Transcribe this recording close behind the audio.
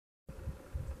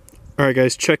Alright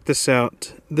guys, check this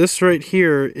out. This right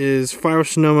here is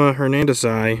Phrynosoma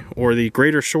hernandesi, or the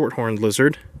greater short-horned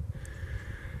lizard.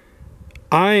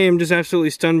 I am just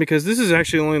absolutely stunned because this is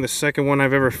actually only the second one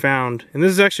I've ever found. And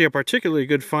this is actually a particularly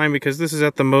good find because this is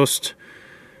at the most,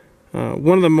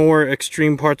 one of the more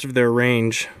extreme parts of their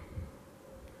range.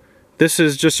 This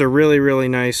is just a really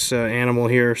nice animal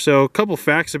here. So a couple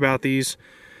facts about these.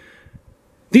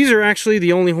 These are actually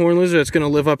the only horned lizard that's going to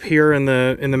live up here in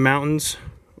the mountains.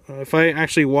 If I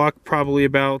actually walk probably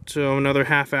about another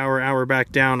hour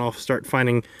back down, I'll start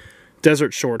finding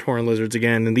desert short-horned lizards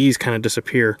again, and these kind of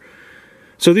disappear.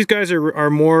 So these guys are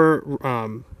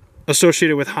more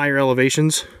associated with higher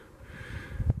elevations.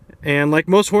 And like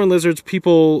most horned lizards,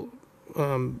 people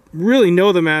really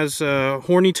know them as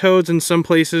horny toads in some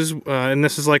places. And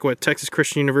this is like what Texas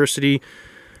Christian University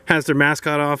has their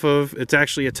mascot off of. It's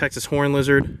actually a Texas horned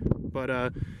lizard.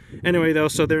 But anyway, though,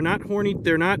 so they're not horny,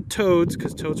 they're not toads,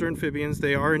 because toads are amphibians.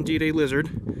 They are indeed a lizard.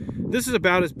 This is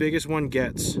about as big as one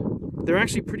gets. They're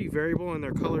actually pretty variable in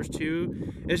their colors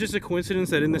too. It's just a coincidence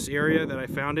that in this area that I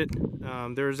found it,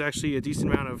 there's actually a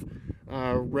decent amount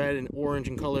of red and orange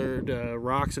and colored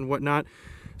rocks and whatnot.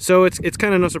 So it's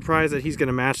kind of no surprise that he's going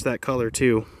to match that color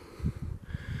too.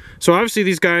 So obviously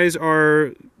these guys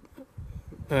are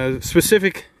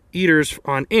specific eaters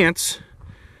on ants.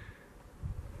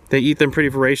 They eat them pretty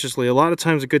voraciously. A lot of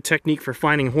times a good technique for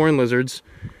finding horned lizards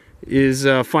is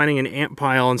finding an ant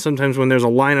pile, and sometimes when there's a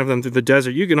line of them through the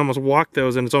desert, you can almost walk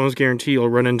those and it's almost guaranteed you'll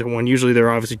run into one. Usually they're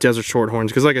obviously desert shorthorns,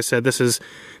 because like I said, this is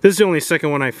the only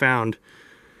second one I found.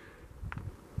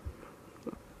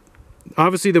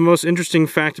 Obviously the most interesting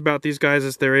fact about these guys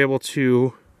is they're able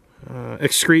to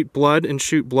excrete blood and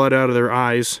shoot blood out of their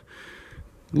eyes.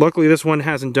 Luckily this one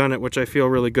hasn't done it, which I feel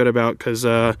really good about, because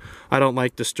I don't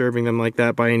like disturbing them like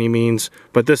that by any means.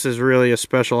 But this is really a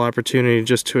special opportunity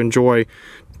just to enjoy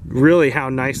really how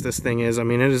nice this thing is. I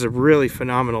mean, it is a really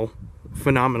phenomenal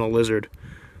lizard.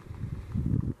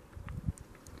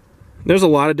 There's a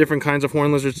lot of different kinds of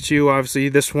horned lizards too, obviously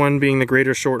this one being the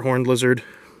greater short-horned lizard.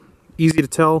 Easy to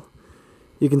tell.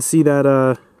 You can see that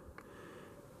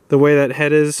the way that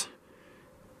head is.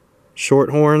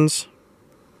 Short horns.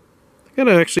 Got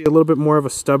actually a little bit more of a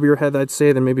stubbier head, I'd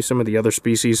say, than maybe some of the other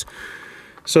species.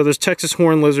 So there's Texas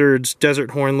horned lizards,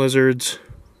 desert horned lizards,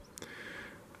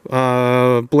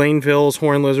 Blainville's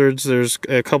horned lizards. There's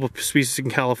a couple of species in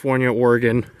California,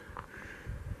 Oregon,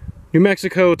 New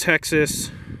Mexico, Texas,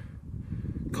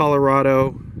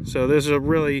 Colorado. So these are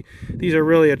really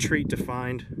a treat to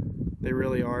find. They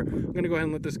really are. I'm gonna go ahead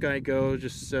and let this guy go,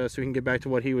 just so he can get back to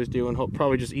what he was doing.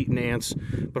 Probably just eating ants.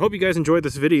 But hope you guys enjoyed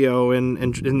this video, and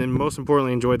most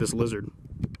importantly, enjoyed this lizard.